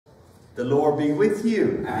The Lord be with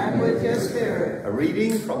you. And with your spirit. A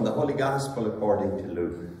reading from the Holy Gospel according to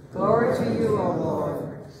Luke. Glory to you, O Lord.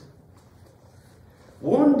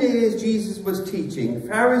 One day as Jesus was teaching,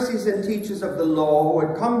 Pharisees and teachers of the law who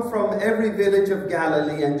had come from every village of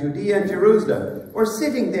Galilee and Judea and Jerusalem were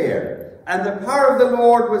sitting there, and the power of the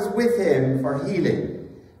Lord was with him for healing.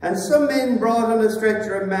 And some men brought on a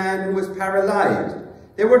stretcher a man who was paralyzed.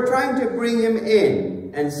 They were trying to bring him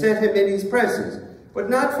in and set him in his presence, but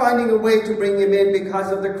not finding a way to bring him in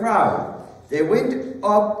because of the crowd. They went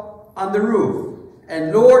up on the roof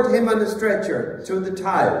and lowered him on a stretcher through the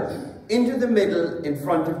tiles into the middle in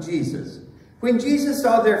front of Jesus. When Jesus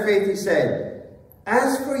saw their faith, he said,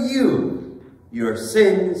 "As for you, your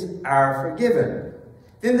sins are forgiven."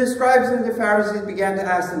 Then the scribes and the Pharisees began to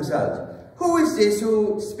ask themselves, "Who is this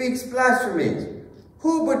who speaks blasphemies?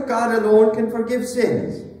 Who but God alone can forgive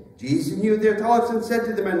sins?" Jesus knew their thoughts and said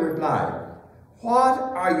to them in reply, "What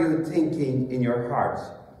are you thinking in your hearts?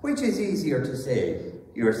 Which is easier to say,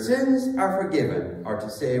 'Your sins are forgiven,' or to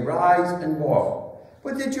say, 'Rise and walk'?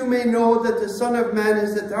 But that you may know that the Son of Man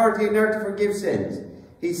has authority on earth to forgive sins."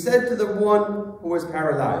 He said to the one who was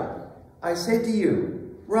paralyzed, "I say to you,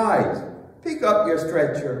 rise, pick up your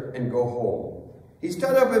stretcher and go home." He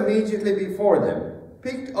stood up immediately before them,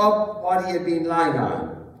 picked up what he had been lying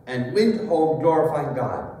on, and went home glorifying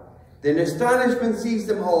God. Then astonishment seized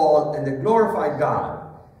them all, and they glorified God.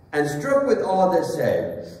 And struck with awe, they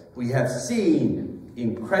said, "We have seen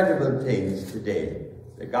incredible things today."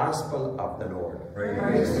 The Gospel of the Lord.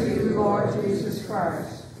 Praise to you, Lord Jesus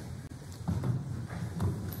Christ.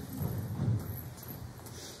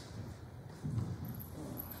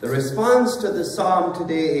 The response to the psalm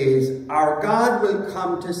today is, our God will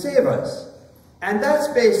come to save us. And that's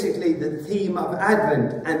basically the theme of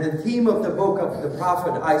Advent and the theme of the book of the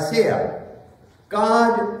prophet Isaiah.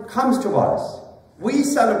 God comes to us. We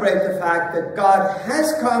celebrate the fact that God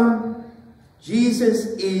has come. Jesus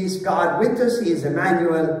is God with us. He is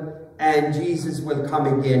Emmanuel. And Jesus will come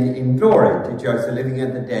again in glory to judge the living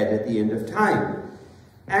and the dead at the end of time.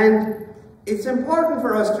 And it's important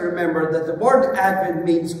for us to remember that the word Advent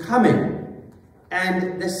means coming.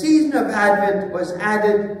 And the season of Advent was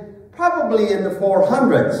added probably in the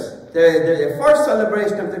 400s. The first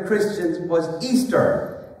celebration of the Christians was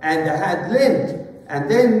Easter, and they had Lent. And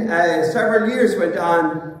then several years went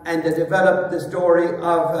on, and they developed the story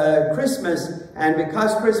of Christmas. And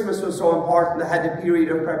because Christmas was so important, they had a period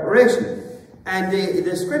of preparation. And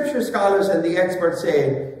the scripture scholars and the experts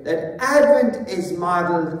say that Advent is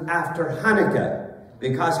modeled after Hanukkah,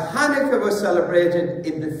 because Hanukkah was celebrated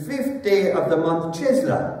in the 5th day of the month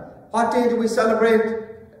Chislev. What day do we celebrate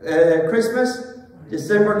Christmas?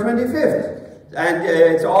 December 25th. And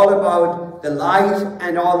it's all about the light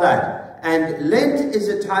and all that. And Lent is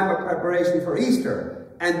a time of preparation for Easter.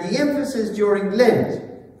 And the emphasis during Lent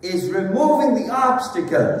is removing the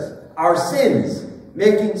obstacles, our sins,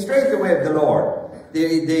 making straight the way of the Lord.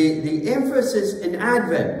 The emphasis in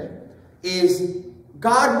Advent is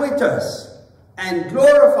God with us and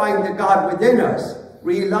glorifying the God within us,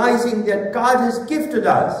 realizing that God has gifted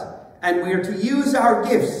us and we are to use our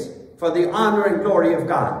gifts for the honor and glory of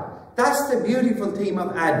God. That's the beautiful theme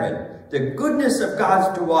of Advent. The goodness of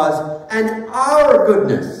God to us and our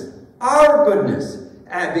goodness,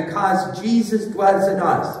 because Jesus dwells in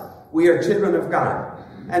us. We are children of God.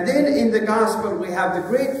 And then in the Gospel, we have the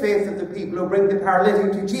great faith of the people who bring the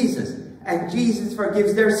paralytic to Jesus. And Jesus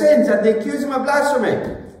forgives their sins, and they accuse him of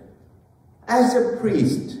blasphemy. As a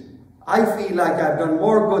priest, I feel like I've done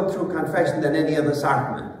more good through confession than any other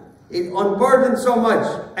sacrament. It unburdens so much,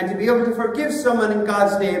 and to be able to forgive someone in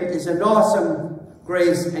God's name is an awesome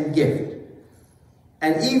grace and gift.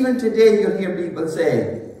 And even today you'll hear people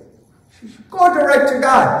say, go direct to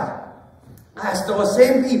God. Ask those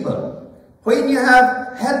same people, when you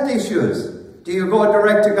have health issues, do you go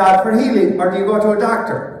direct to God for healing, or do you go to a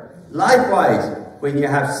doctor? Likewise, when you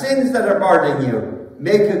have sins that are burdening you,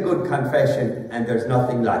 make a good confession, and there's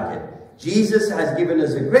nothing like it. Jesus has given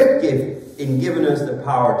us a great gift in giving us the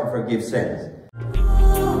power to forgive sins.